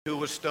who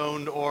was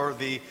stoned, or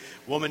the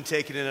woman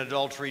taken in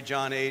adultery,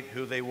 John 8,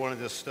 who they wanted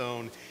to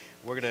stone.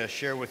 We're going to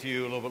share with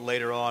you a little bit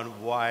later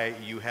on why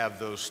you have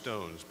those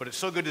stones. But it's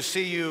so good to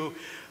see you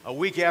a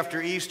week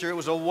after Easter. It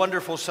was a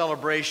wonderful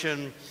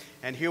celebration,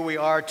 and here we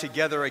are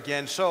together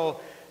again. So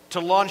to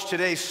launch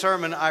today's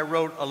sermon, I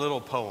wrote a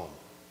little poem.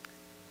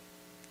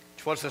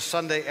 'Twas the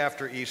Sunday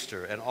after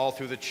Easter, and all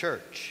through the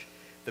church,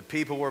 the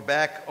people were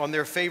back on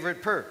their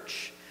favorite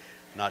perch.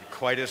 Not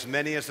quite as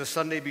many as the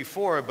Sunday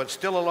before, but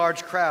still a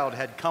large crowd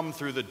had come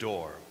through the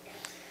door.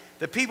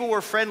 The people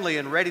were friendly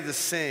and ready to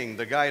sing,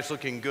 the guys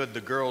looking good,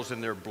 the girls in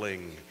their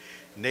bling.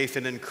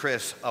 Nathan and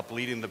Chris up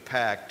leading the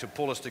pack to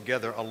pull us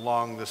together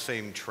along the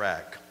same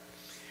track.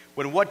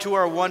 When what to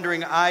our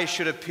wondering eyes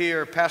should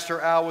appear,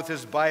 Pastor Al with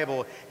his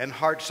Bible and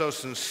heart so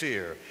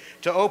sincere,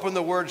 to open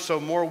the word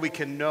so more we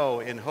can know,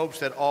 in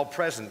hopes that all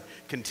present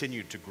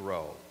continue to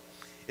grow.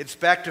 It's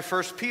back to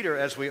 1 Peter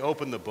as we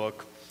open the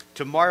book,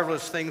 to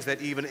marvelous things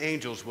that even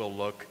angels will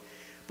look.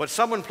 But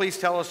someone please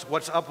tell us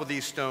what's up with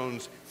these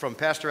stones. From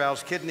Pastor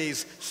Al's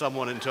kidneys,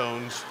 someone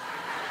intones.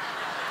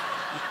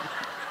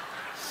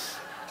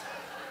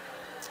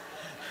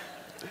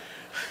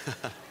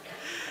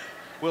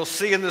 We'll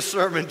see in the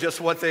sermon just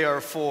what they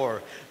are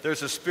for.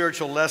 There's a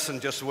spiritual lesson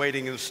just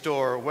waiting in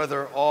store,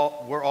 we're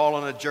all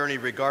on a journey,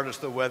 regardless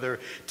of the weather,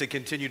 to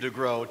continue to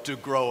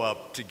grow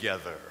up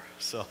together.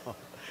 So,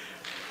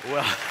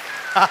 well...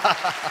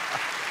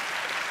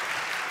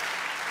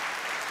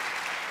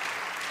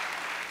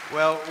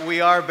 Well,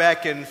 we are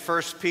back in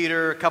 1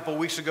 Peter. A couple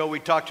weeks ago,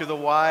 we talked to the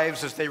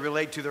wives as they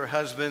relate to their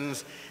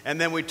husbands, and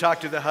then we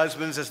talked to the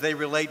husbands as they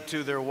relate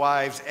to their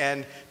wives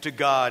and to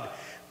God.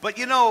 But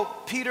you know,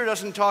 Peter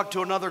doesn't talk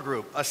to another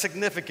group, a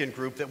significant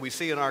group that we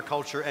see in our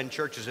culture and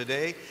churches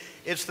today.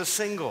 It's the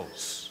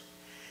singles.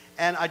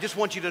 And I just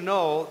want you to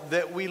know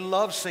that we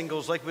love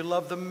singles like we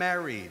love the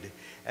married.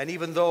 And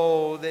even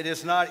though it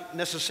is not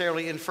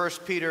necessarily in 1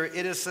 Peter,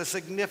 it is a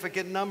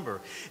significant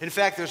number. In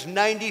fact, there's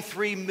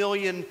 93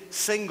 million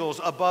singles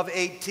above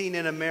 18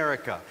 in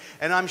America.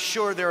 And I'm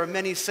sure there are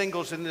many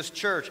singles in this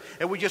church.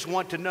 And I just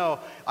want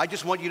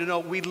you to know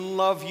we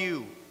love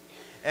you.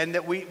 And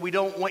that we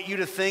don't want you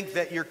to think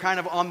that you're kind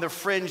of on the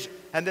fringe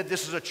and that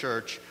this is a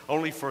church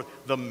only for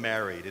the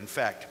married. In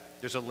fact,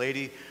 there's a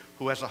lady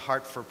who has a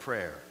heart for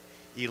prayer,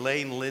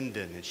 Elaine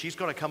Linden. And she's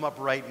going to come up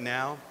right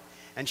now.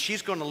 And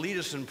she's going to lead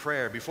us in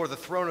prayer before the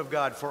throne of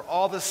God for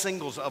all the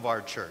singles of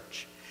our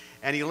church.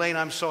 And Elaine,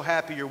 I'm so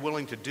happy you're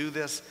willing to do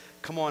this.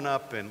 Come on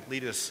up and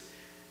lead us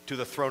to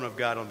the throne of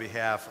God on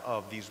behalf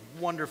of these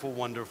wonderful,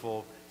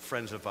 wonderful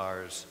friends of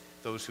ours,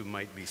 those who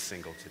might be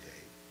single today.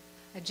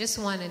 I just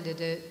wanted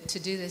to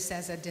do this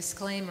as a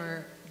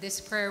disclaimer. This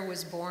prayer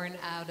was born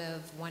out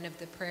of one of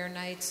the prayer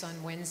nights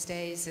on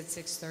Wednesdays at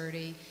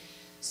 6:30.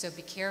 So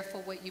be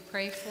careful what you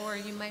pray for.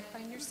 You might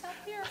find yourself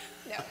here.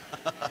 No.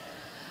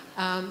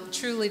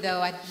 Truly,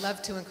 though, I'd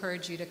love to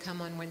encourage you to come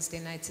on Wednesday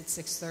nights at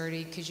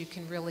 6:30 because you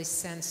can really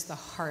sense the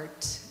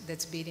heart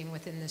that's beating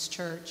within this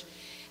church.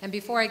 And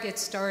before I get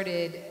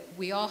started,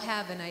 we all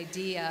have an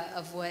idea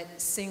of what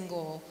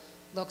single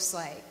looks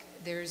like.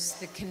 There's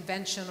the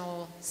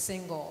conventional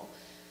single.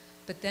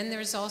 But then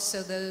there's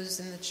also those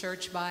in the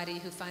church body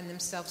who find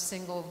themselves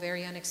single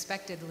very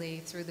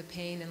unexpectedly through the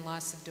pain and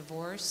loss of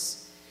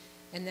divorce.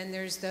 And then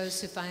there's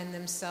those who find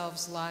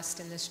themselves lost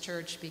in this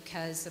church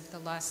because of the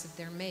loss of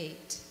their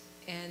mate.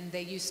 And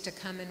they used to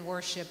come and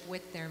worship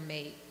with their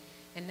mate.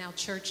 And now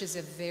church is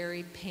a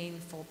very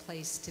painful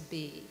place to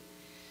be.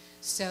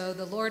 So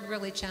the Lord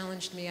really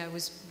challenged me. I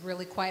was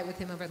really quiet with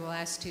him over the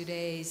last 2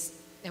 days.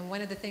 And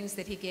one of the things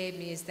that he gave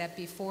me is that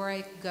before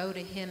I go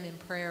to him in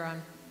prayer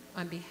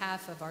on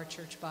behalf of our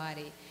church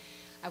body,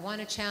 I want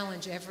to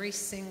challenge every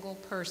single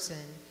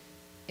person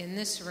in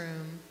this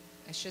room.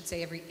 I should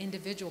say every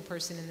individual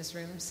person in this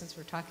room, since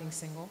we're talking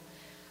single.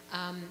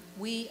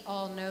 We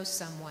all know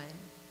someone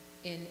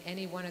in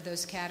any one of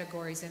those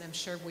categories, and I'm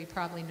sure we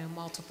probably know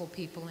multiple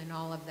people in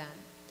all of them.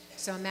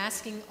 So I'm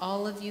asking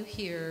all of you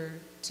here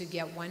to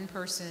get one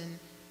person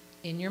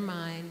in your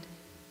mind,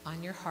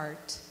 on your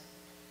heart,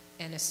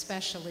 and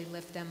especially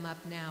lift them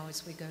up now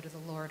as we go to the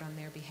Lord on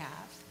their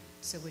behalf.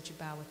 So would you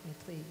bow with me,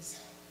 please?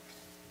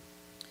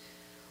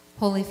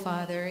 Holy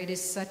Father, it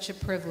is such a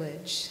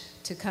privilege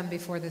to come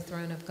before the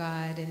throne of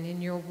God, and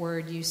in your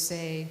word you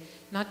say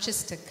not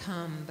just to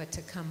come, but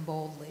to come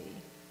boldly.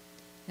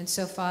 And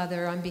so,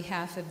 Father, on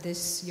behalf of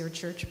this, your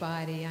church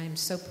body, I am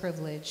so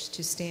privileged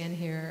to stand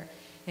here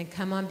and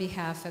come on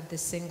behalf of the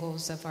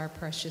singles of our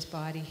precious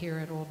body here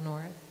at Old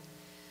North.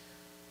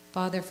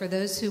 Father, for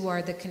those who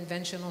are the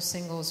conventional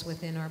singles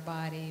within our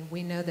body,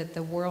 we know that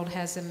the world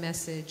has a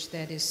message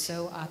that is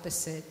so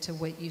opposite to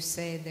what you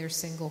say their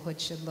singlehood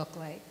should look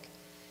like.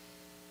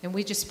 And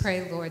we just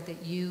pray, Lord,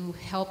 that you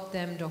help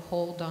them to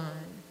hold on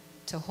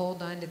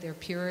to their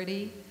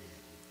purity,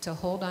 to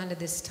hold on to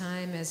this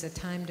time as a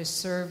time to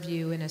serve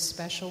you in a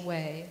special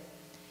way,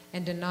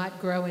 and to not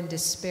grow in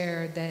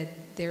despair that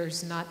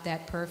there's not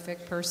that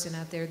perfect person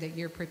out there that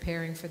you're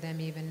preparing for them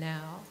even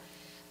now.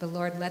 But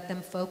Lord, let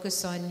them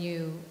focus on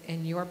you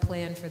and your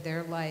plan for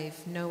their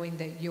life, knowing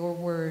that your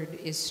word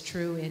is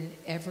true in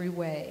every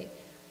way,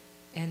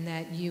 and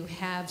that you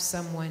have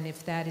someone,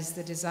 if that is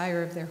the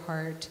desire of their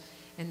heart,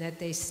 and that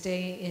they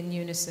stay in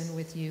unison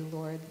with you,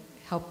 Lord.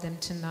 Help them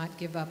to not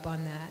give up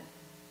on that.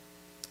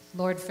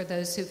 Lord, for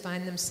those who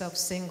find themselves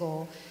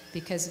single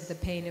because of the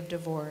pain of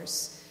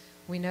divorce,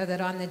 we know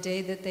that on the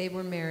day that they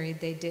were married,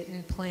 they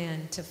didn't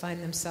plan to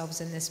find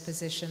themselves in this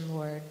position,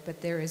 Lord, but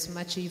there is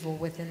much evil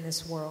within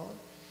this world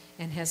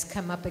and has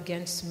come up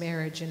against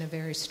marriage in a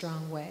very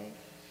strong way.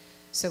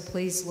 So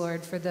please,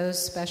 Lord, for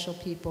those special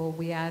people,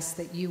 we ask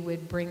that you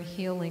would bring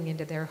healing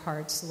into their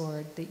hearts,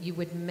 Lord, that you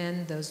would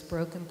mend those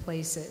broken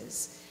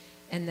places,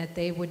 and that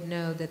they would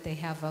know that they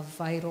have a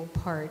vital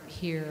part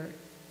here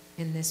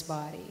in this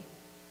body.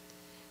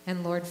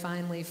 And Lord,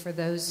 finally, for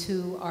those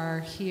who are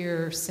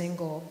here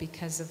single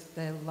because of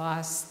the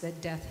loss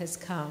that death has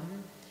come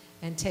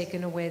and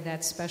taken away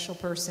that special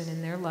person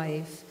in their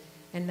life,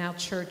 and now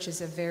church is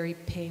a very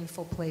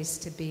painful place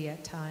to be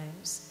at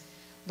times.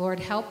 Lord,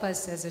 help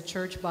us as a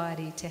church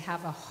body to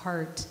have a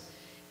heart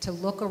to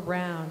look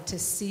around, to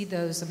see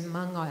those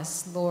among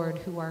us, Lord,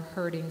 who are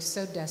hurting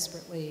so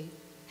desperately.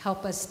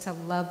 Help us to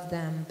love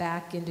them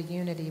back into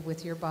unity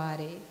with your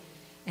body,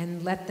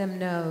 and let them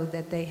know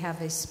that they have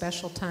a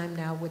special time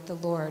now with the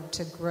Lord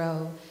to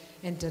grow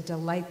and to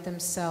delight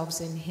themselves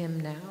in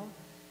him now.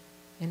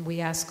 And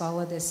we ask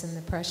all of this in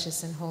the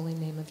precious and holy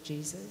name of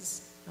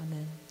Jesus.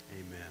 Amen.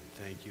 Amen.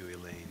 Thank you,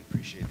 Elaine.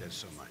 Appreciate that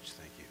so much.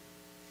 Thank you.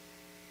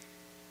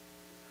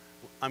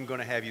 I'm going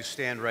to have you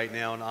stand right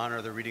now in honor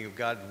of the reading of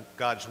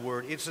God's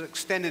Word. It's an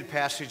extended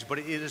passage, but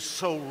it is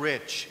so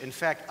rich. In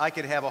fact, I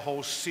could have a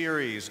whole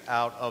series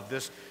out of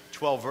this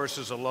 12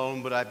 verses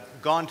alone, but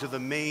I've gone to the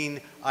main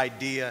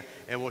idea,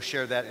 and we'll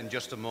share that in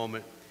just a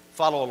moment.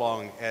 Follow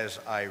along as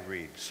I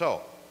read.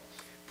 So,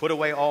 put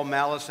away all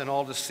malice and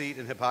all deceit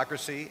and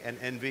hypocrisy and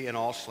envy and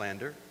all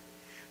slander.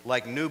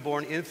 Like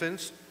newborn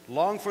infants,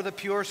 long for the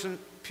pure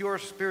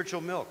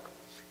spiritual milk,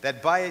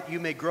 that by it you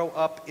may grow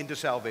up into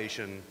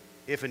salvation,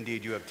 if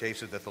indeed you have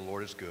tasted that the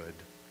Lord is good.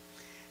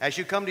 As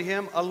you come to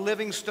him, a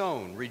living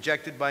stone,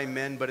 rejected by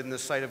men, but in the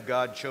sight of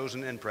God,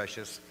 chosen and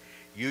precious,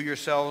 you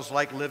yourselves,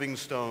 like living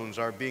stones,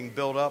 are being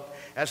built up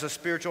as a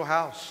spiritual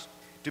house,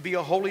 to be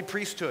a holy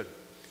priesthood,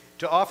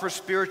 to offer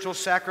spiritual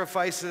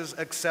sacrifices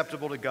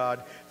acceptable to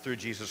God through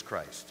Jesus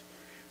Christ.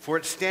 For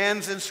it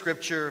stands in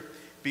Scripture,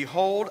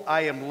 behold,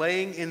 I am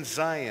laying in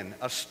Zion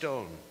a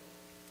stone,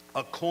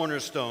 a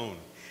cornerstone,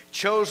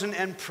 chosen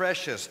and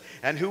precious,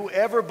 and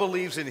whoever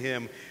believes in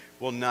him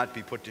will not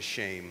be put to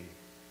shame.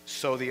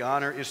 So the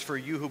honor is for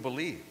you who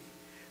believe.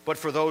 But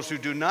for those who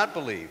do not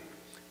believe,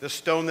 the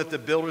stone that the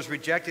builders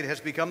rejected has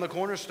become the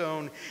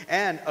cornerstone,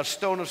 and a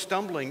stone of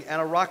stumbling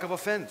and a rock of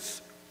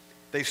offense.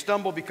 They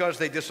stumble because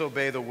they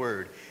disobey the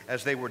word,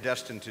 as they were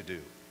destined to do.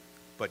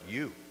 But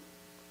you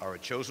are a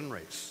chosen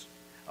race,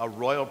 a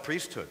royal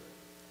priesthood,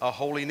 a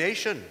holy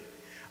nation,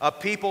 a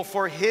people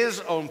for his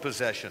own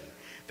possession,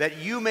 that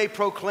you may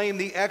proclaim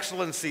the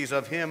excellencies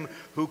of him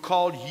who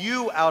called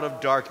you out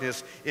of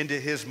darkness into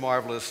his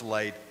marvelous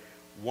light.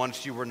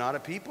 Once you were not a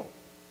people,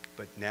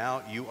 but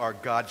now you are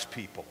God's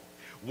people.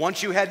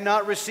 Once you had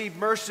not received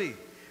mercy,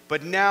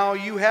 but now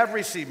you have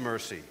received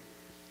mercy.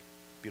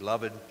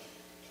 Beloved,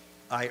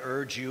 I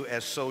urge you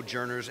as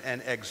sojourners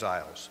and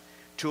exiles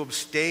to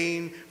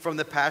abstain from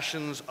the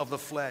passions of the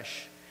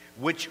flesh,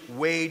 which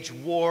wage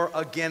war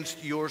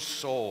against your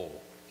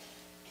soul.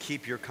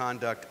 Keep your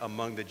conduct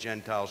among the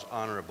Gentiles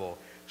honorable,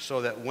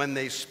 so that when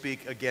they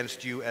speak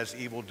against you as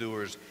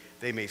evildoers,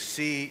 they may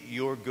see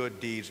your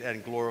good deeds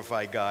and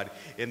glorify God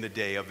in the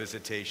day of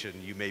visitation.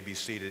 You may be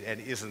seated.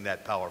 And isn't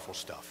that powerful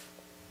stuff?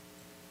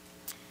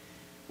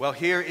 Well,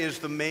 here is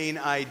the main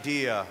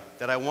idea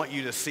that I want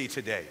you to see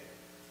today.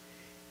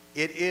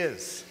 It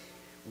is,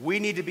 we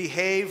need to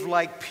behave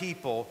like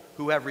people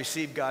who have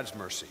received God's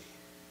mercy.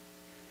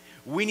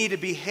 We need to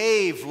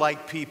behave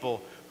like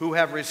people who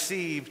have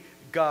received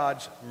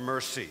God's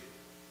mercy.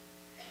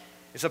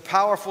 It's a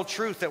powerful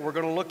truth that we're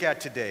going to look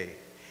at today.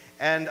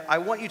 And I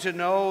want you to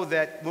know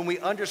that when we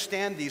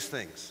understand these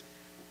things,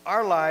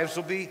 our lives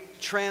will be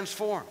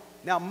transformed.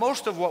 Now,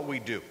 most of what we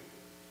do,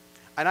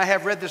 and I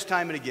have read this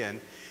time and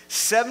again,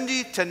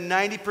 70 to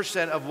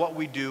 90% of what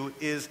we do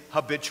is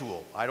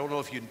habitual. I don't know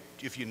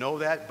if you know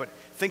that, but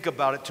think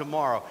about it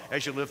tomorrow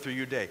as you live through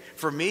your day.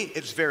 For me,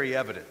 it's very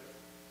evident.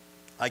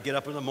 I get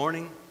up in the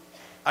morning,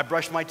 I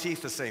brush my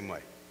teeth the same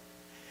way.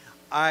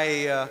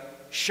 I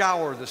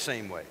shower the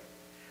same way.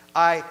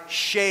 I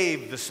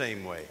shave the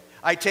same way.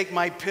 I take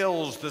my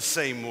pills the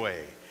same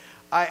way.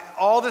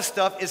 All this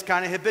stuff is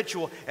kind of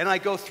habitual, and I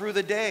go through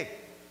the day.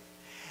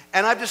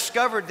 And I've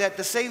discovered that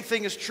the same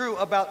thing is true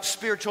about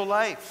spiritual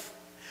life.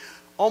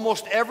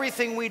 Almost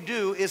everything we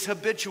do is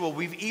habitual.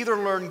 We've either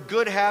learned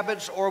good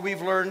habits or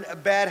we've learned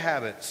bad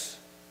habits.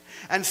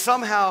 And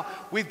somehow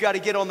we've got to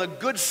get on the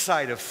good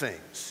side of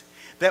things,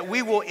 that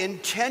we will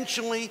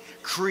intentionally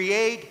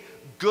create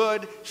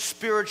good,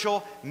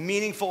 spiritual,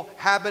 meaningful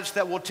habits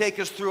that will take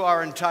us through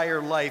our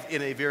entire life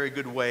in a very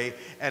good way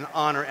and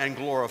honor and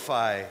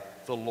glorify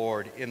the the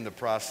Lord in the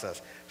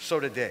process.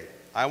 So today,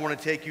 I want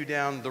to take you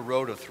down the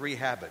road of 3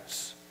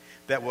 habits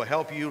that will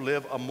help you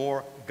live a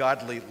more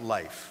godly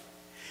life.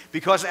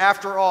 Because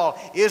after all,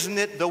 isn't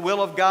it the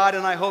will of God,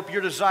 and I hope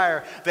your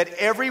desire, that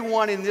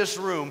everyone in this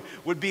room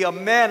would be a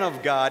man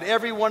of God,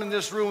 everyone in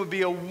this room would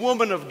be a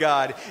woman of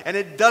God, and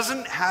it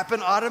doesn't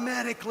happen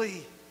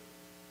automatically.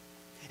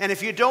 And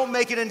if you don't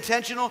make it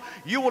intentional,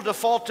 you will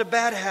default to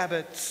bad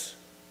habits.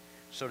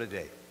 So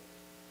today,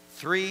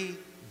 3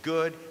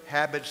 good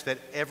habits that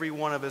every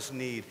one of us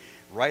need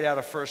right out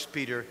of 1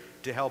 Peter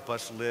to help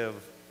us live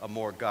a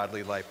more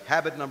godly life.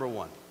 Habit number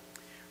 1,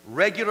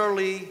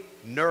 regularly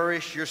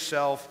nourish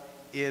yourself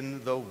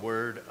in the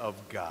Word of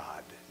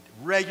God.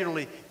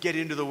 Regularly get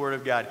into the Word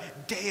of God,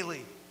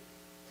 daily.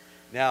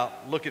 Now,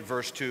 look at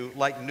verse 2.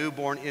 Like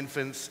newborn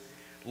infants,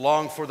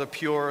 long for the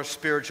pure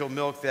spiritual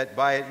milk, that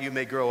by it you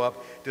may grow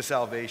up to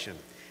salvation.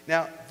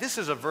 Now, this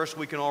is a verse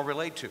we can all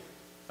relate to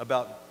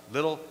about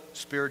little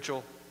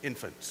spiritual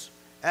infants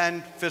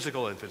and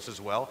physical infants as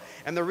well.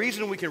 And the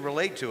reason we can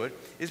relate to it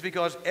is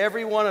because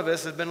every one of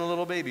us has been a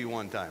little baby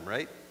one time,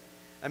 right?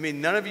 I mean,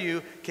 none of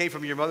you came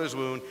from your mother's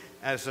womb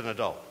as an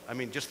adult. I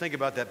mean, just think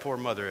about that poor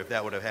mother if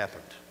that would have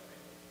happened.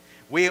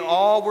 We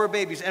all were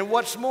babies. And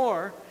what's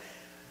more,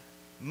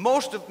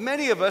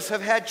 many of us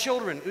have had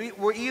children.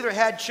 We either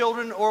had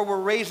children or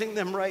we're raising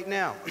them right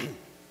now.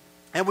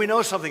 And we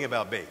know something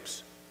about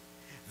babes.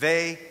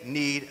 They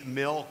need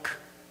milk.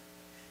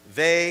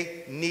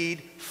 They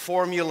need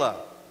formula.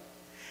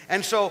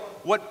 And so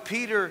what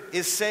Peter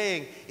is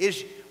saying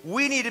is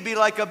we need to be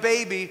like a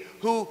baby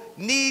who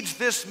needs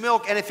this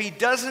milk. And if he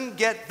doesn't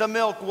get the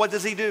milk, what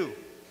does he do?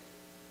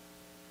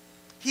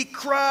 He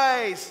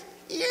cries.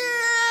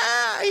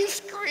 Yeah, he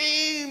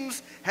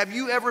screams. Have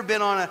you ever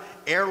been on an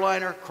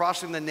airliner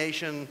crossing the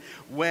nation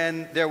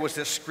when there was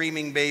this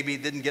screaming baby,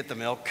 didn't get the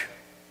milk?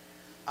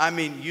 I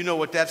mean, you know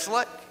what that's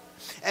like.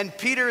 And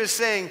Peter is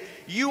saying,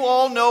 you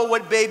all know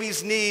what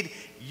babies need.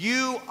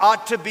 You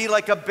ought to be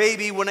like a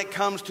baby when it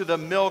comes to the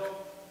milk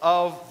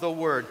of the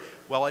Word.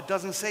 Well, it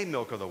doesn't say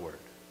milk of the Word.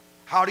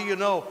 How do you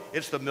know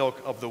it's the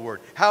milk of the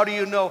Word? How do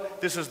you know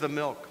this is the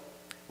milk?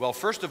 Well,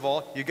 first of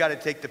all, you got to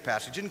take the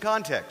passage in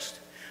context.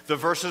 The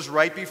verses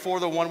right before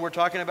the one we're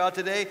talking about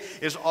today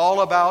is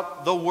all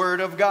about the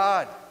Word of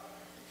God.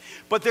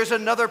 But there's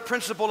another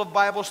principle of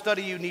Bible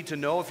study you need to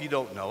know if you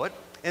don't know it,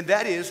 and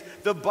that is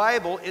the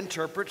Bible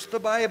interprets the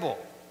Bible.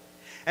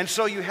 And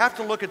so you have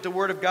to look at the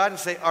Word of God and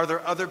say, are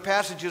there other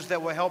passages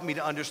that will help me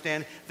to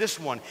understand this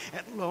one?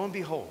 And lo and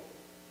behold,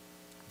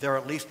 there are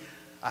at least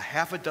a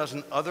half a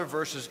dozen other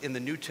verses in the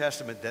New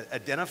Testament that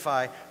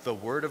identify the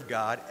Word of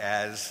God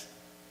as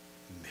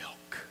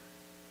milk.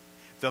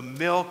 The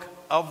milk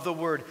of the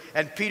Word.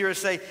 And Peter is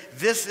saying,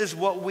 this is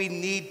what we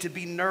need to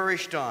be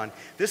nourished on.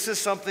 This is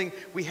something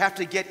we have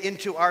to get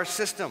into our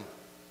system.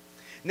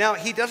 Now,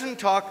 he doesn't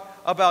talk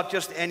about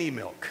just any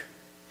milk.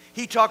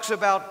 He talks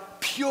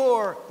about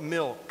pure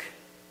milk.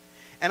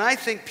 And I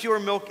think pure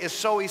milk is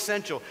so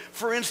essential.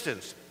 For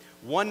instance,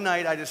 one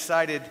night I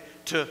decided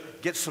to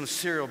get some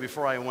cereal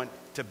before I went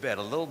to bed,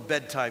 a little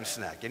bedtime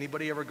snack.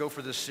 Anybody ever go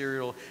for the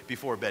cereal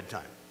before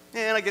bedtime?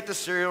 And I get the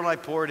cereal and I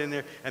pour it in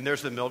there, and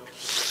there's the milk.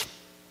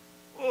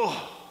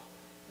 Oh,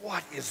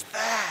 what is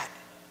that?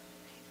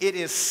 It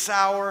is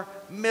sour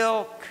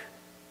milk.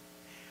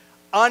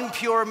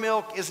 Unpure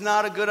milk is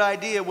not a good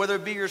idea, whether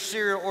it be your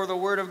cereal or the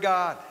Word of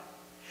God.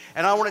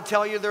 And I want to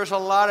tell you, there's a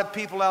lot of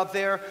people out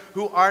there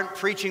who aren't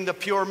preaching the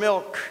pure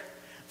milk.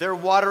 They're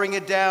watering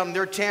it down.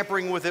 They're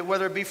tampering with it,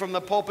 whether it be from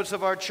the pulpits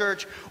of our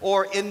church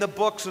or in the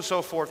books and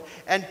so forth.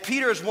 And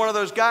Peter is one of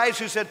those guys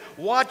who said,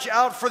 watch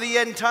out for the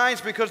end times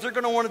because they're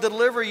going to want to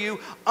deliver you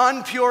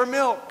unpure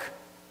milk.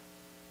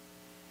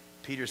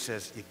 Peter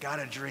says, you got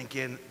to drink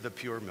in the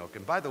pure milk.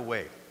 And by the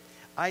way,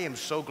 I am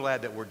so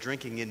glad that we're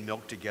drinking in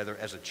milk together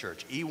as a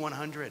church.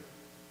 E100.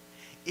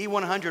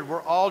 E100,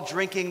 we're all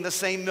drinking the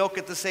same milk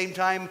at the same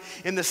time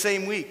in the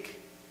same week.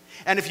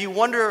 And if you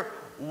wonder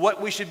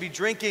what we should be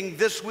drinking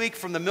this week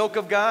from the milk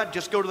of God,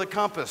 just go to the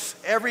compass.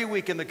 Every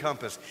week in the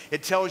compass,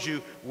 it tells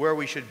you where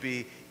we should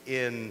be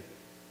in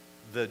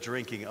the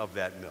drinking of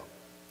that milk.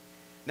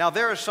 Now,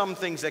 there are some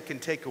things that can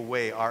take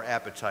away our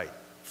appetite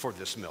for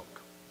this milk.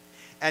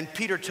 And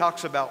Peter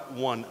talks about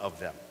one of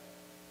them.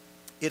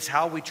 It's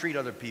how we treat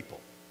other people.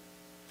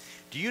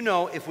 Do you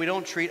know if we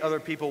don't treat other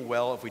people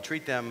well, if we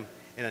treat them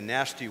in a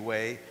nasty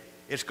way,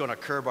 it's going to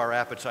curb our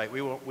appetite.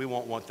 We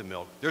won't want the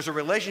milk. There's a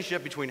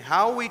relationship between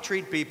how we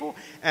treat people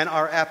and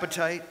our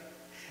appetite.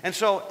 And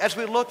so as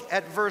we look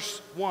at verse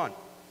 1,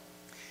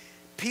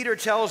 Peter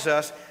tells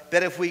us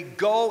that if we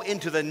go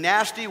into the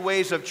nasty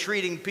ways of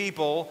treating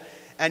people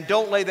and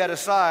don't lay that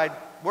aside,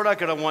 we're not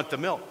going to want the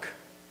milk.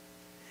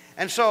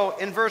 And so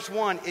in verse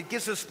 1, it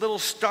gives us a little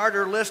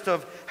starter list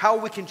of how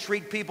we can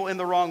treat people in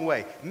the wrong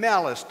way.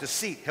 Malice,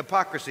 deceit,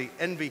 hypocrisy,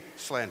 envy,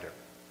 slander.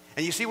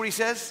 And you see what he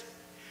says?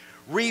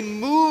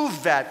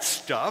 Remove that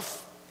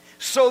stuff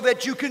so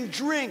that you can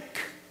drink.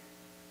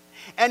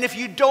 And if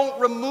you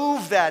don't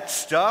remove that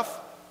stuff,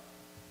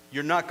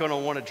 you're not going to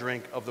want to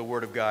drink of the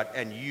Word of God,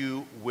 and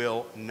you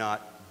will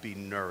not be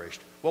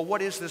nourished. Well,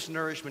 what is this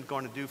nourishment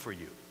going to do for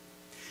you?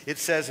 It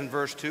says in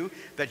verse 2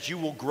 that you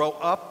will grow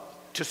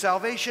up to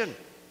salvation.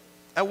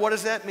 And what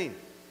does that mean?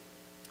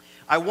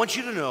 I want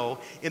you to know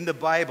in the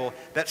Bible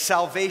that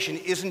salvation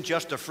isn't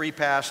just a free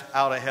pass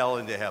out of hell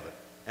into heaven,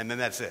 and then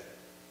that's it.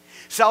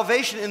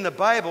 Salvation in the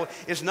Bible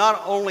is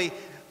not only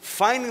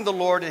finding the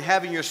Lord and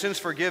having your sins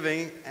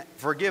forgiven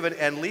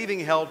and leaving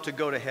hell to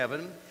go to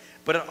heaven,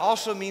 but it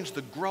also means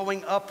the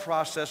growing up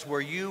process where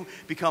you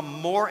become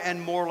more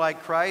and more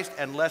like Christ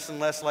and less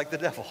like the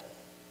devil.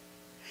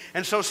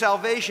 And so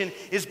salvation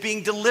is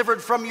being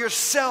delivered from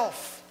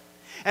yourself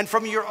and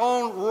from your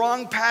own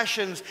wrong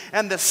passions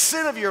and the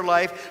sin of your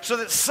life, so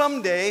that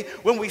someday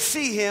when we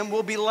see him,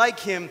 we'll be like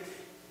him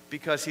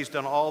because he's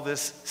done all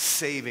this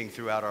saving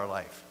throughout our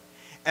life.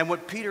 And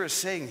what Peter is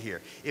saying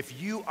here, if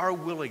you are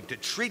willing to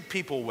treat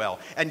people well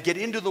and get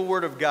into the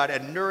Word of God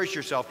and nourish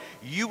yourself,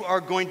 you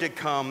are going to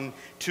come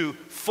to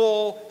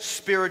full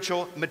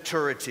spiritual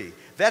maturity.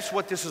 That's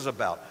what this is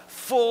about.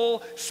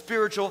 Full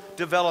spiritual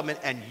development,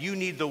 and you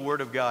need the Word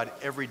of God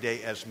every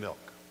day as milk.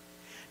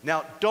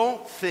 Now,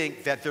 don't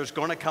think that there's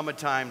going to come a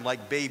time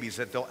like babies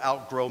that they'll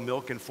outgrow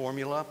milk and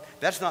formula.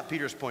 That's not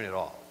Peter's point at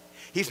all.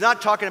 He's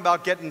not talking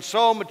about getting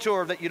so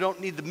mature that you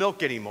don't need the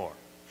milk anymore.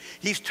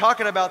 He's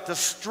talking about the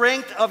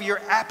strength of your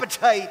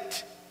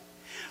appetite.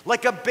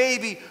 Like a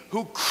baby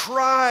who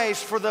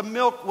cries for the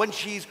milk when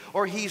he's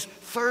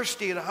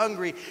thirsty and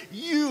hungry.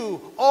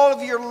 You, all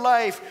of your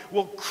life,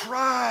 will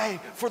cry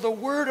for the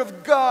Word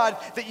of God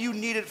that you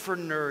need it for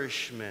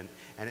nourishment.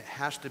 And it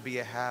has to be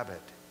a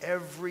habit.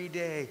 Every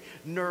day,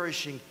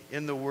 nourishing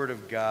in the Word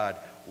of God.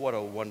 What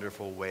a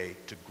wonderful way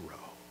to grow.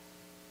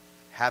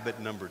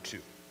 Habit number 2,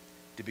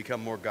 to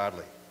become more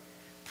godly.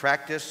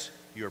 Practice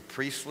your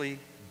priestly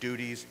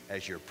duties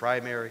as your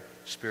primary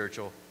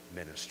spiritual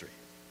ministry.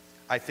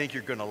 I think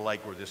you're going to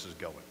like where this is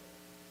going.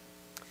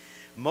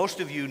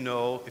 Most of you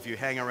know, if you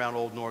hang around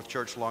Old North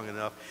Church long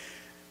enough,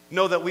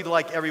 know that we'd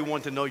like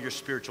everyone to know your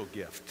spiritual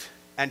gift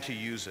and to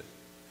use it.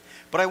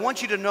 But I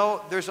want you to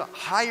know there's a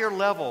higher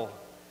level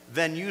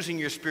than using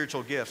your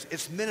spiritual gifts.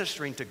 It's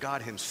ministering to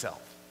God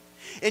himself.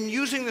 In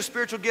using the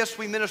spiritual gifts,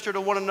 we minister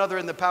to one another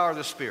in the power of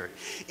the Spirit.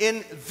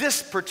 In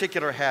this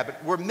particular habit,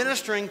 we're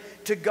ministering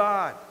to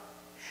God.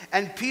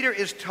 And Peter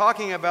is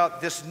talking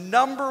about this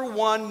number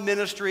one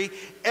ministry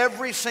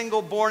every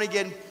single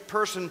born-again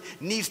person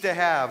needs to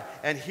have.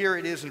 And here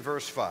it is in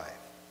verse 5.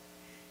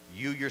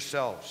 You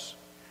yourselves,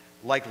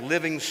 like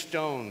living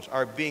stones,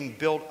 are being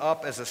built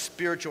up as a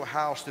spiritual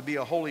house to be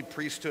a holy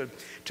priesthood,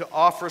 to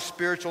offer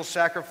spiritual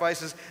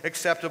sacrifices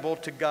acceptable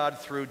to God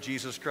through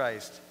Jesus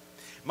Christ.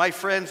 My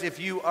friends, if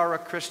you are a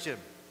Christian,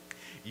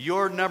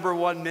 your number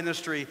one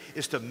ministry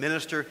is to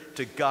minister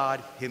to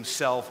God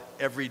himself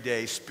every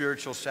day,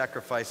 spiritual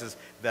sacrifices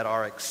that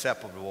are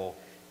acceptable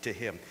to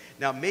him.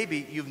 Now,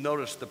 maybe you've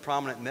noticed the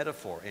prominent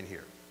metaphor in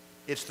here.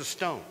 It's the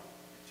stone.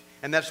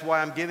 And that's why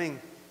I'm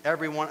giving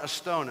everyone a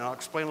stone. And I'll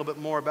explain a little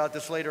bit more about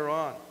this later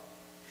on.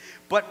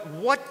 But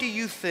what do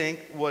you think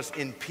was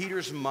in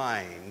Peter's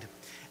mind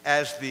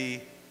as the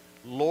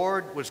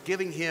Lord was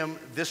giving him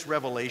this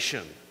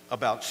revelation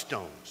about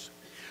stones?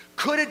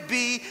 Could it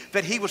be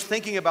that he was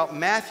thinking about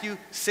Matthew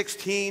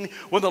 16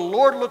 when the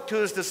Lord looked to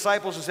his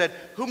disciples and said,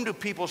 "Whom do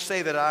people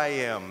say that I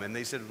am?" And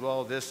they said,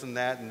 "Well, this and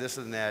that and this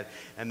and that."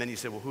 And then he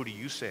said, "Well, who do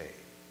you say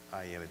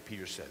I am?" And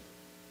Peter said,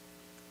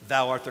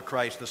 "Thou art the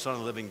Christ, the Son of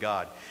the living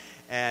God."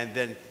 And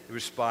then he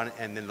responded,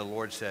 and then the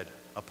Lord said,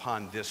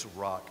 "Upon this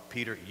rock,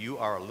 Peter, you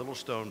are a little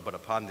stone, but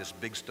upon this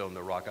big stone,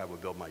 the rock, I will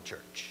build my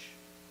church."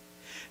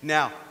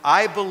 Now,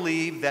 I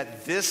believe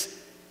that this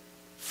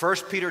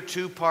 1 Peter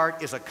 2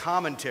 part is a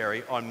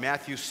commentary on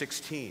Matthew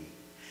 16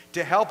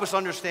 to help us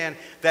understand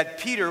that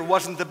Peter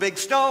wasn't the big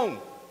stone.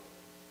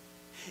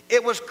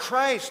 It was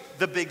Christ,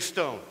 the big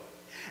stone.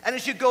 And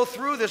as you go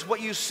through this,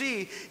 what you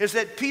see is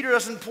that Peter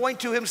doesn't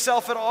point to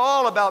himself at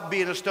all about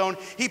being a stone.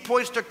 He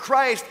points to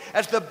Christ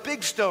as the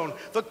big stone,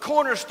 the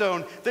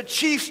cornerstone, the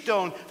chief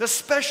stone, the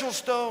special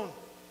stone.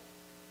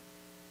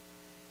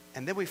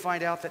 And then we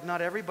find out that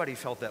not everybody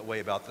felt that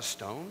way about the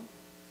stone.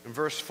 In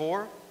verse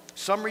 4,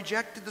 some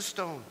rejected the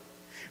stone.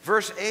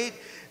 Verse 8,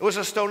 it was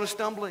a stone of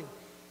stumbling.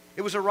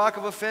 It was a rock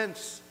of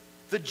offense.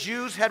 The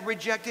Jews had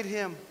rejected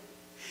him.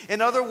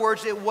 In other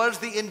words, it was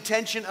the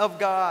intention of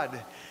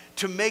God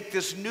to make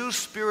this new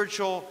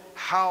spiritual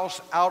house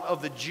out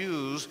of the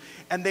Jews,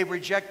 and they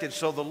rejected.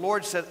 So the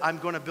Lord said, "I'm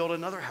going to build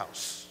another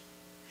house.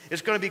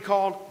 It's going to be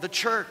called the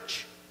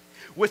church,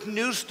 with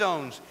new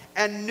stones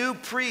and new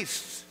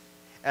priests."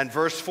 And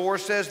verse 4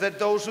 says that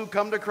those who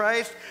come to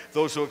Christ,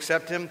 those who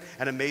accept him,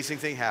 an amazing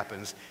thing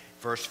happens.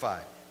 Verse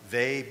 5,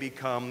 they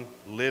become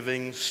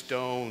living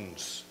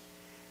stones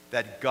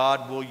that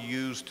God will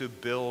use to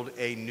build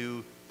a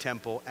new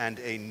temple and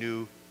a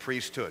new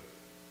priesthood.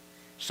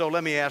 So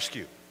let me ask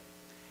you,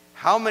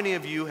 how many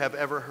of you have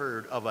ever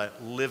heard of a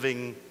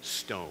living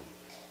stone?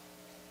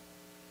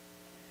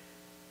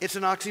 It's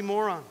an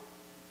oxymoron.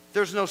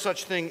 There's no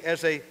such thing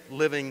as a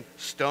living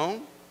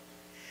stone.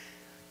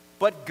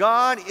 But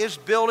God is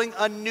building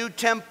a new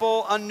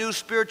temple, a new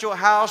spiritual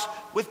house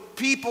with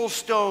people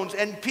stones,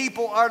 and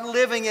people are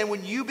living. And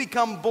when you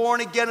become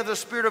born again of the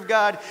Spirit of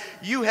God,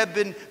 you have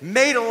been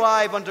made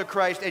alive unto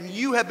Christ, and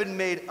you have been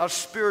made a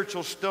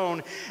spiritual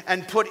stone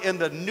and put in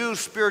the new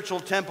spiritual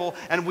temple,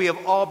 and we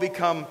have all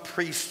become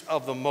priests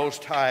of the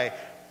Most High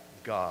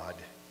God.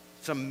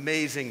 It's an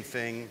amazing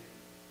thing.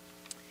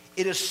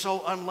 It is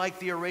so unlike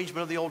the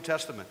arrangement of the Old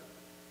Testament.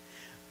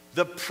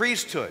 The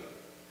priesthood,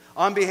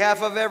 on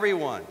behalf of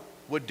everyone,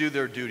 would do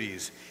their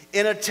duties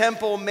in a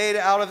temple made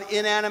out of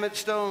inanimate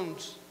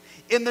stones.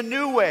 In the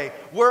new way,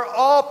 we're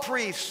all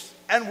priests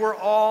and we're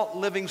all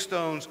living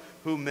stones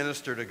who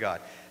minister to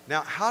God.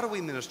 Now, how do we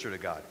minister to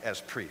God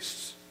as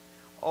priests?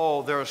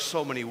 Oh, there are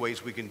so many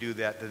ways we can do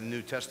that the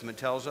New Testament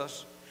tells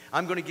us.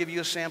 I'm going to give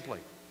you a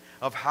sampling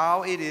of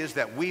how it is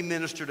that we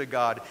minister to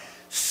God,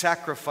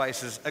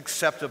 sacrifices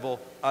acceptable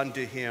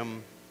unto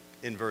Him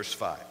in verse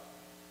 5.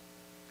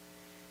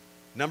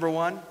 Number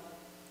one,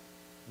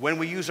 when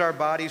we use our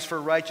bodies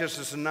for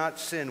righteousness and not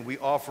sin, we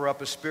offer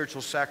up a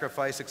spiritual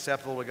sacrifice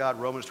acceptable to God.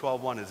 Romans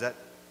 12:1.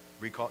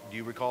 Do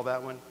you recall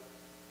that one?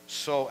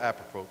 So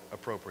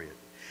appropriate.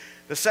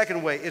 The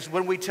second way is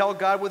when we tell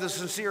God with a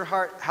sincere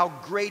heart how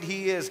great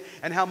He is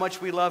and how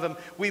much we love Him,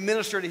 we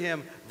minister to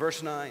Him.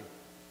 Verse 9.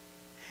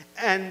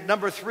 And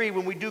number three,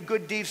 when we do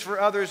good deeds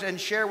for others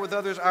and share with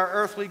others our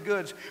earthly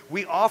goods,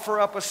 we offer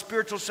up a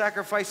spiritual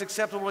sacrifice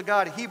acceptable to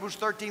God. Hebrews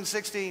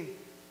 13:16.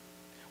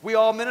 We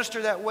all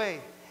minister that way.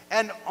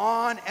 And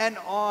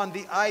on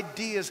the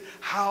ideas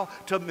how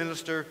to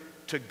minister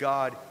to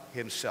God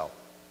Himself.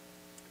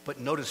 But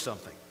notice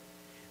something.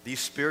 These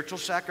spiritual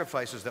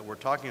sacrifices that we're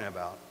talking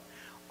about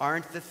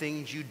aren't the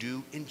things you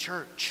do in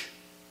church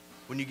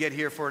when you get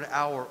here for an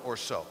hour or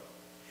so.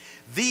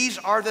 These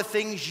are the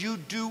things you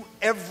do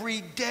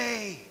every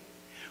day.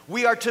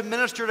 We are to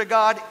minister to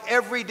God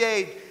every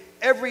day.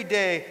 Every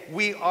day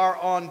we are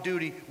on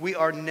duty. We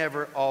are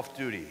never off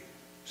duty.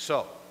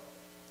 So,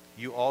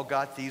 you all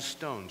got these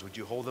stones. Would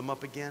you hold them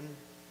up again?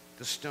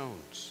 The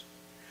stones.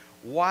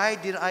 Why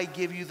did I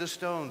give you the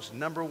stones?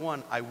 Number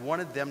one, I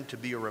wanted them to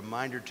be a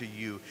reminder to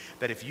you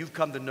that if you've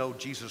come to know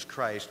Jesus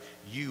Christ,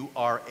 you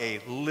are a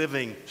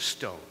living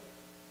stone.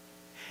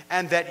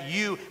 And that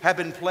you have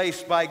been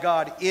placed by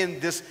God in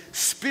this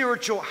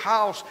spiritual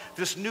house,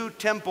 this new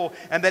temple,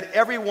 and that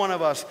every one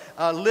of us,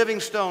 a living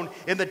stone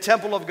in the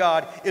temple of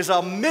God, is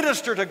a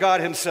minister to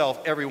God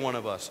Himself, every one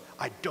of us.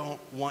 I don't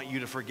want you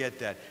to forget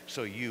that,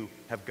 so you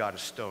have got a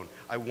stone.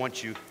 I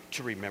want you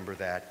to remember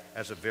that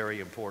as a very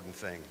important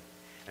thing.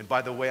 And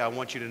by the way, I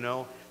want you to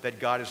know that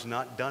God is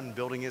not done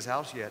building His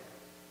house yet.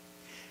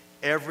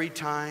 Every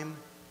time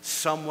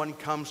someone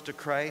comes to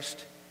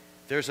Christ,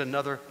 there's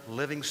another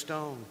living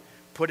stone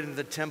put into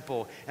the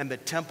temple, and the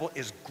temple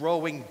is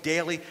growing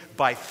daily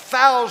by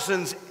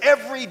thousands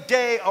every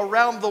day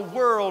around the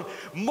world.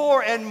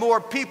 More and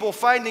more people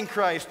finding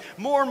Christ,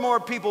 more and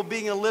more people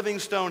being a living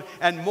stone,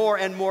 and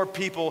more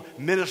people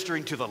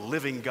ministering to the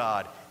living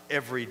God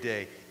every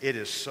day. It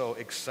is so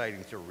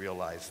exciting to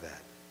realize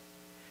that.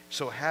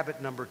 So habit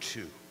number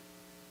 2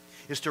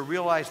 is to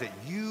realize that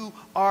you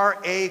are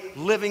a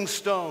living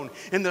stone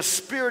in the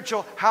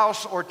spiritual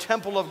house or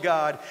temple of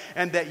God,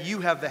 and that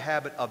you have the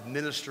habit of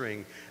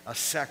ministering a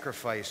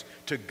sacrifice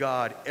to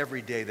God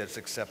every day that's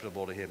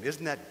acceptable to Him.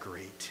 Isn't that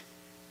great?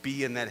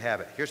 Be in that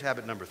habit. Here's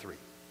habit number 3.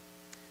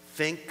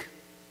 Think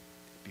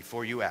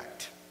before you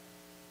act.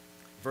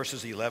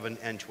 Verses 11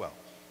 and 12.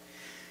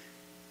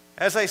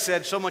 As I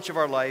said, so much of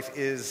our life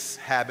is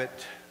habit.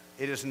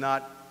 It is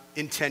not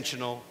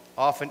intentional.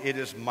 Often it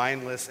is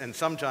mindless, and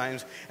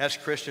sometimes, as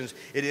Christians,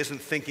 it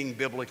isn't thinking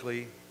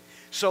biblically.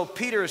 So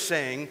Peter is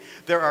saying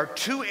there are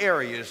 2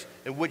 areas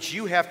in which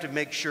you have to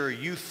make sure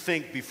you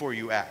think before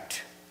you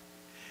act.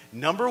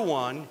 Number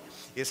 1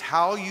 is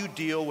how you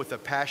deal with the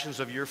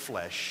passions of your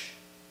flesh.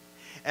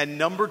 And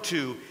number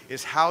 2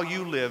 is how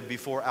you live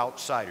before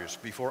outsiders,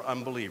 before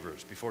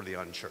unbelievers, before the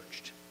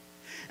unchurched.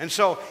 And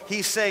so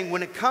he's saying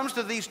when it comes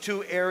to these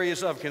 2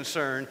 areas of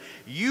concern,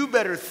 you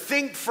better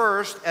think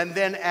first and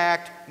then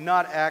act,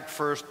 not act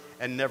first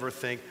and never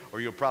think,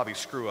 or you'll probably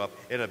screw up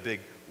in a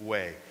big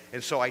way.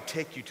 And so I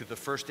take you to the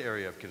first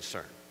area of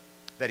concern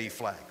that he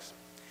flags.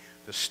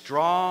 The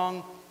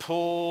strong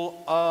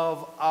pull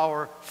of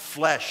our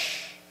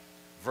flesh.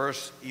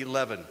 Verse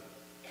 11.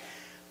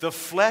 The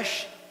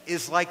flesh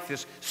is like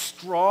this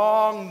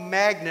strong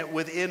magnet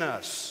within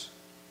us.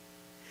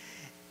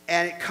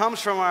 And it comes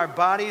from our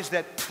bodies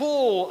that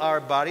pull our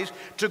bodies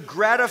to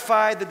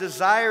gratify the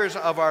desires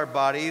of our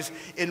bodies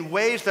in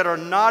ways that are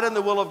not in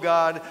the will of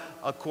God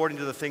according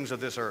to the things of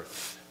this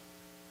earth.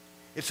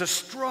 It's a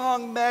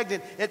strong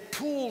magnet. It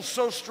pulls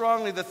so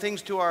strongly the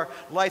things to our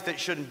life that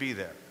shouldn't be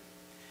there.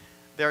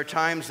 There are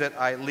times that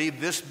I leave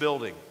this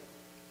building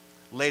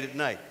late at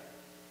night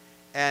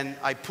and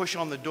I push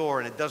on the door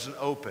and it doesn't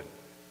open.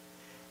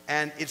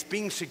 And it's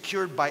being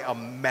secured by a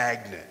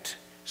magnet.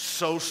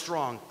 So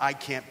strong, I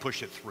can't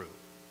push it through.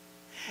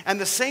 And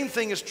the same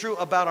thing is true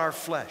about our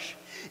flesh.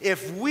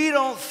 If we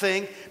don't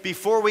think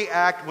before we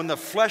act, when the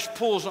flesh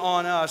pulls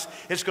on us,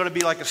 it's going to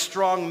be like a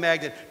strong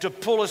magnet to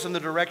pull us in the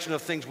direction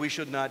of things we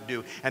should not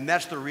do. And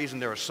that's the reason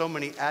there are so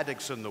many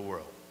addicts in the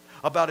world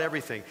about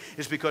everything,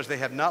 is because they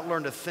have not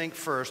learned to think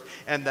first,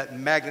 and that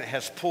magnet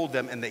has pulled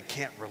them and they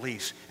can't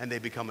release, and they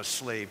become a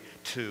slave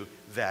to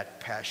that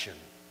passion.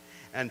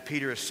 And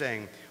Peter is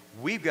saying,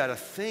 we've got to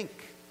think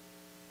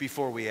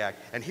before we act.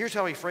 And here's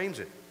how he frames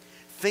it.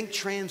 Think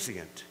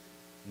transient,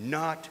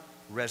 not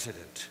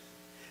resident.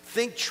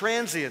 Think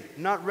transient,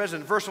 not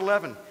resident. Verse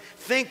 11,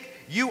 think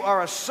you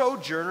are a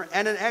sojourner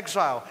and an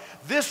exile.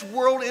 This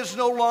world is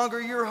no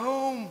longer your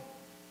home.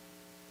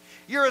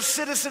 You're a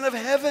citizen of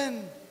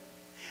heaven.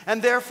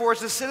 And therefore,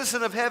 as a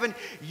citizen of heaven,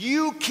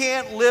 you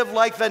can't live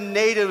like the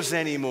natives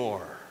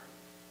anymore.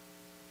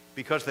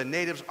 Because the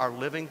natives are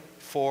living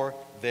for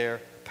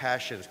their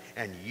passions.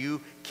 And you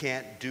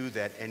can't do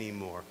that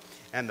anymore.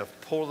 And the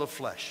pull of the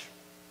flesh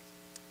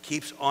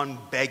keeps on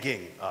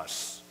begging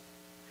us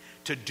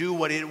to do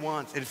what it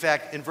wants. In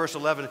fact, in verse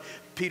 11,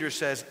 Peter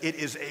says, it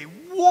is a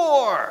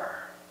war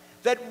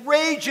that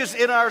rages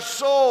in our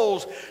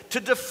souls to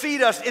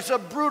defeat us. It's a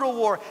brutal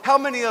war. How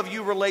many of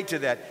you relate to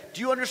that?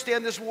 Do you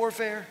understand this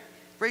warfare?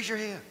 Raise your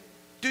hand.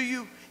 Do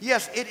you?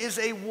 Yes, it is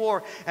a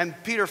war. And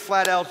Peter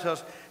flat out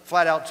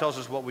tells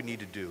us what we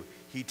need to do.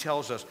 He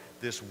tells us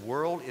this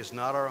world is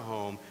not our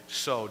home,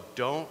 so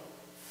don't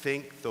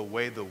think the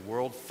way the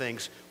world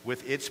thinks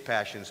with its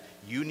passions.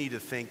 You need to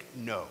think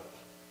no.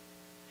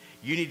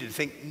 You need to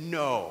think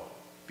no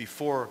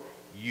before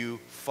you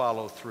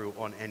follow through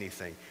on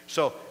anything.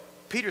 So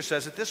Peter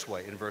says it this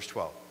way in verse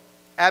 12.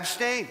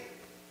 Abstain.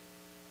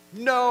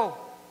 No.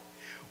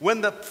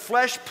 When the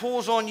flesh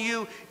pulls on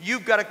you,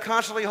 you've got to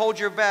constantly hold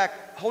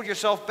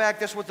yourself back.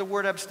 That's what the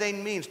word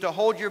abstain means, to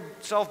hold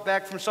yourself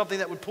back from something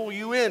that would pull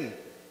you in.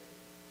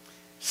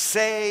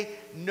 Say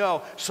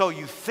no. So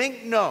you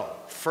think no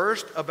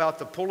first about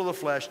the pull of the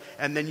flesh,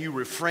 and then you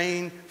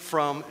refrain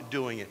from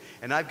doing it.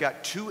 And I've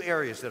got two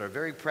areas that are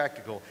very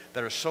practical,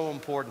 that are so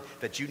important,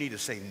 that you need to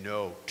say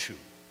no to.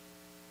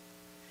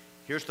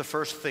 Here's the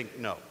first think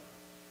no.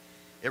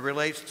 It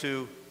relates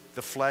to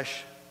the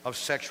flesh of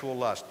sexual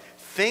lust.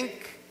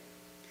 Think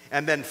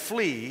and then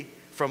flee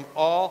from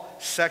all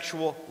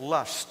sexual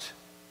lust.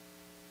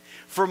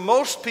 For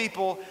most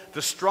people,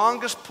 the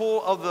strongest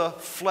pull of the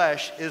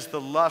flesh is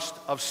the lust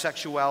of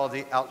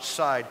sexuality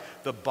outside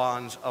the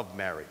bonds of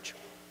marriage.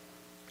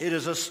 It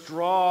is a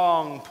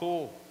strong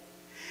pull.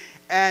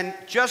 And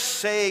just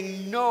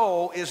saying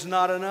no is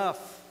not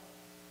enough.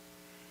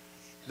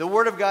 The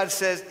Word of God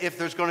says if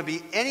there's going to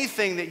be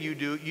anything that you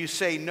do, you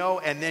say no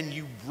and then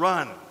you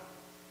run.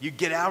 You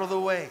get out of the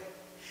way.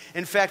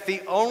 In fact,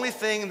 the only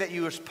thing that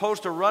you are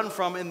supposed to run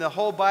from in the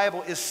whole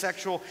Bible is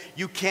sexual.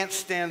 You can't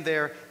stand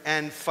there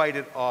and fight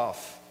it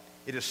off.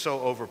 It is so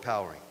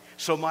overpowering.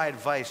 So my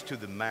advice to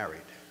the married,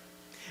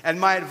 and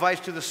my advice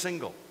to the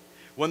single,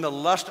 when the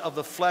lust of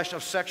the flesh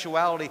of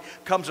sexuality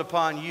comes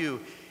upon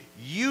you,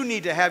 you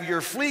need to have your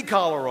flea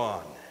collar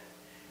on.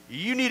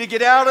 You need to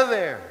get out of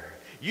there.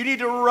 You need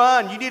to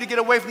run. You need to get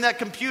away from that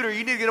computer.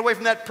 You need to get away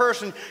from that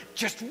person.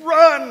 Just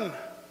run,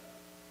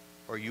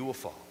 or you will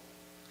fall.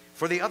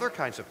 For the other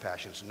kinds of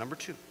passions, number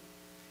 2,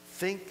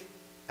 think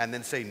and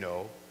then say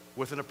no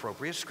with an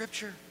appropriate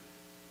scripture.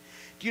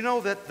 Do you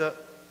know that the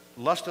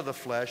lust of the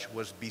flesh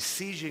was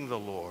besieging the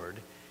Lord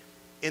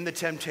in the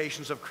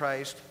temptations of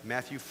Christ?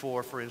 Matthew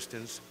 4, for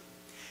instance.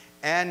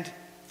 And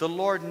the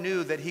Lord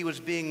knew that he was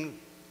being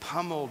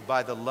pummeled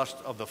by the lust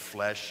of the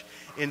flesh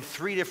in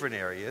 3 different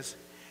areas.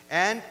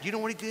 And you know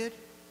what he did?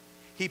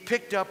 He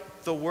picked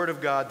up the Word of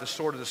God, the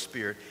sword of the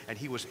Spirit, and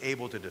he was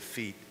able to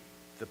defeat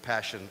the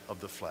passion of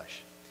the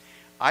flesh.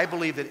 I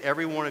believe that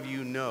every one of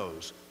you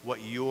knows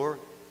what your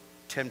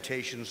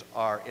temptations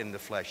are in the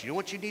flesh. You know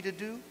what you need to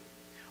do?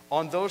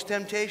 On those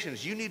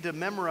temptations, you need to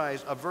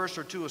memorize a verse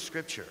or 2 of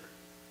Scripture.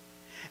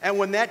 And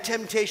when that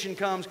temptation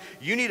comes,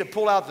 you need to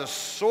pull out the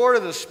sword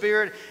of the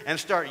Spirit and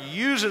start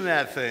using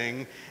that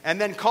thing, and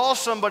then call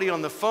somebody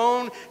on the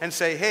phone and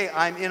say, hey,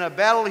 I'm in a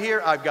battle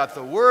here. I've got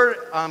the Word.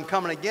 I'm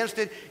coming against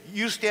it.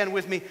 You stand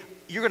with me.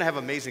 You're going to have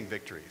amazing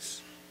victories.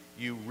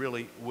 You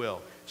really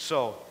will.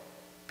 So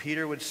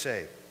Peter would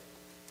say,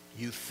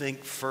 you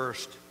think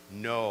first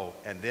no,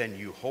 and then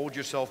you hold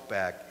yourself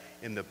back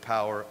in the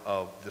power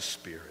of the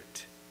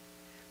Spirit.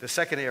 The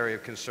second area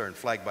of concern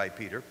flagged by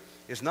Peter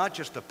is not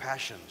just the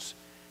passions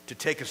to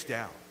take us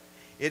down.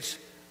 It's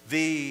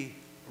the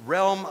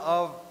realm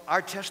of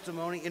our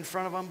testimony in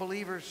front of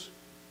unbelievers.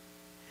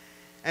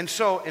 And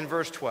so in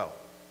verse 12,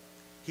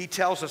 he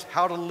tells us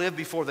how to live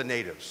before the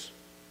natives,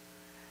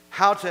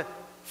 how to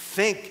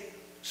think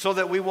so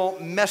that we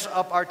won't mess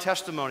up our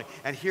testimony.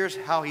 And here's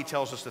how he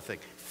tells us to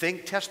think.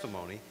 Think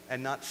testimony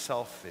and not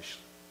selfish.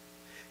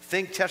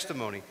 Think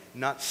testimony,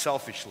 not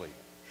selfishly.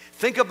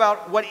 Think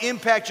about what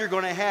impact you're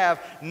going to have,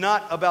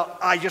 not about,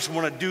 I just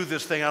want to do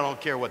this thing, I don't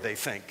care what they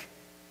think.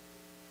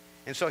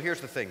 And so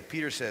here's the thing.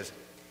 Peter says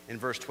in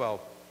verse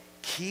 12,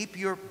 keep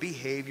your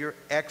behavior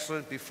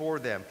excellent before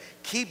them.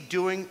 Keep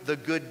doing the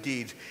good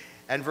deeds.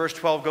 And verse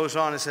 12 goes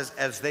on and says,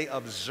 as they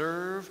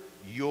observe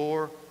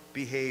your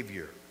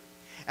behavior.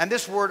 And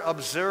this word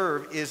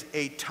observe is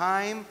a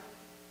time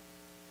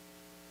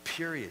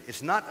period.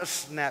 It's not a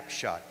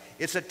snapshot.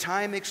 It's a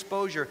time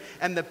exposure.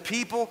 And the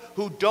people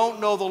who don't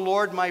know the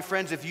Lord, my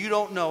friends, if you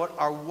don't know it,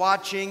 are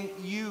watching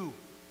you.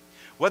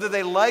 Whether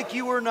they like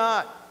you or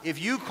not, if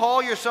you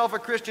call yourself a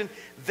Christian,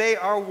 they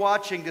are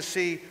watching to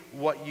see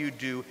what you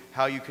do,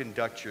 how you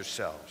conduct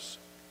yourselves.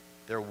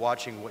 They're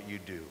watching what you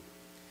do.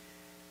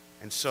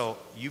 And so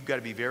you've got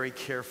to be very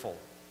careful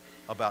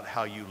about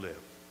how you live.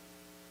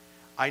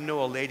 I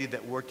know a lady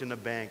that worked in a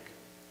bank.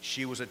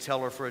 She was a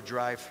teller for a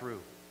drive-through.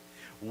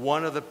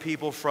 One of the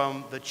people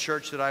from the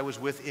church that I was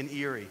with in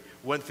Erie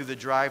went through the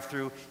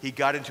drive-through. He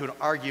got into an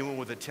argument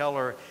with the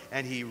teller,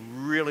 and he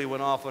really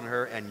went off on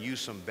her and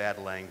used some bad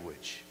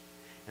language.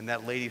 And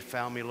that lady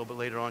found me a little bit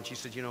later on. She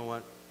said, you know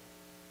what?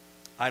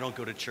 I don't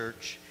go to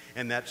church,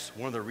 and that's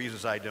one of the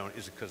reasons I don't,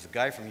 is because the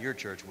guy from your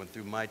church went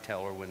through my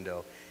teller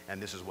window,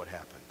 and this is what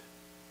happened.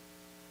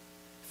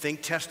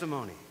 Think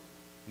testimony,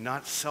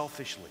 not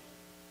selfishly.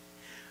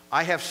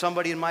 I have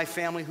somebody in my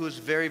family who is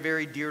very,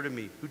 very dear to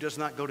me, who does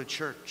not go to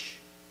church.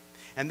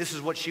 And this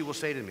is what she will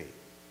say to me.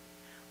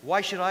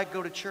 Why should I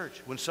go to church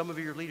when some of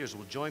your leaders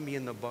will join me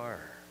in the bar?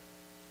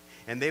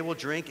 And they will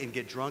drink and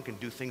get drunk and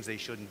do things they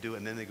shouldn't do,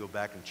 and then they go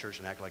back in church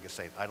and act like a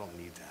saint. I don't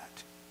need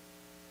that.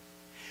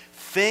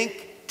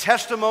 Think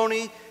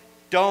testimony.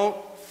 Don't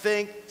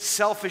think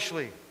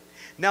selfishly.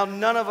 Now,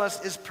 none of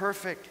us is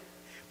perfect,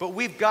 but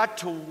we've got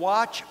to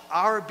watch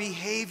our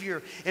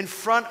behavior in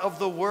front of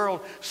the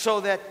world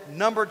so that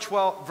number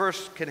 12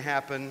 verse can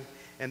happen,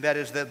 and that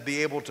is that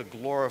be able to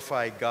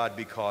glorify God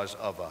because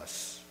of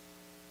us.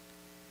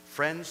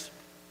 Friends,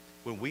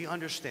 when we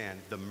understand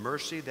the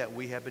mercy that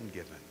we have been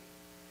given,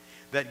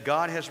 that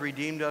God has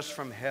redeemed us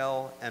from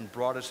hell and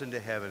brought us into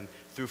heaven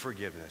through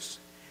forgiveness,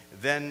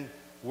 then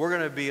we're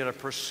going to be in a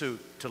pursuit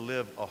to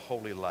live a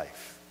holy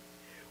life.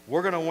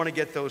 We're going to want to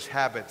get those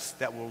habits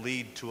that will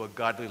lead to a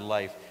godly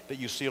life that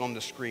you see on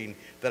the screen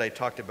that I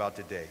talked about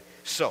today.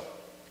 So,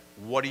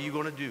 what are you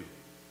going to do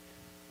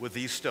with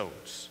these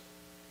stones?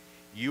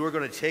 You are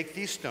going to take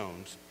these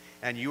stones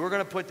and you are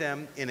going to put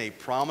them in a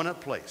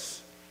prominent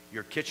place.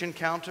 Your kitchen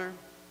counter,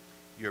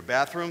 your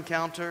bathroom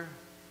counter,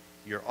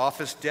 your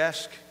office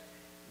desk,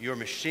 your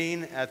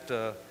machine at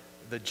the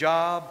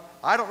job.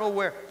 I don't know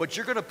where, but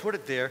you're going to put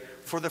it there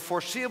for the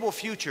foreseeable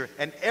future.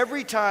 And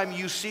every time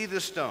you see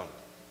this stone,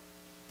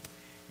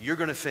 you're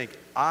going to think,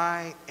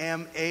 I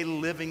am a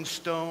living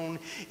stone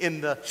in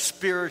the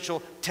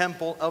spiritual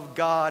temple of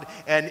God,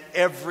 and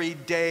every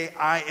day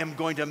I am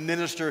going to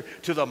minister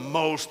to the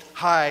Most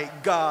High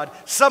God.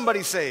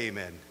 Somebody say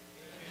amen. Amen.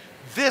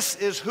 This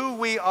is who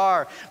we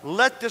are.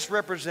 Let this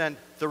represent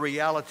the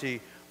reality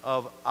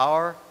of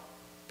our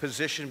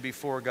position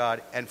before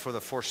God, and for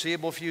the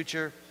foreseeable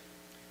future,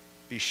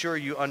 be sure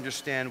you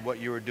understand what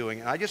you are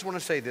doing. And I just want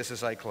to say this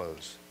as I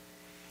close.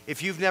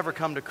 If you've never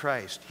come to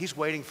Christ, He's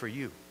waiting for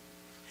you.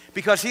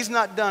 Because He's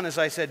not done, as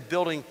I said,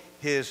 building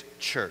His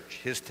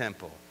church, His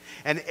temple.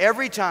 And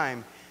every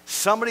time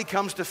somebody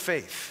comes to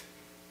faith,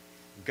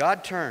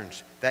 God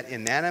turns that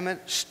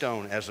inanimate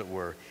stone, as it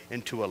were,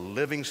 into a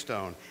living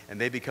stone, and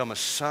they become a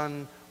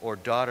son or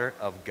daughter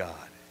of God,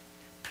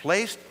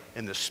 placed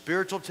in the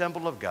spiritual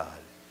temple of God,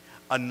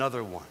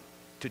 another one,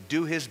 to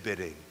do His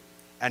bidding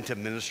and to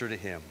minister to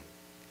Him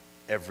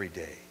every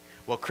day.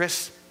 Well,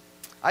 Chris,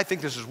 I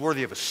think this is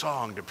worthy of a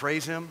song to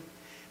praise Him,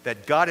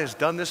 that God has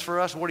done this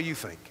for us. What do you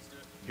think?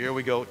 Here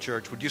we go,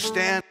 church. Would you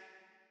stand?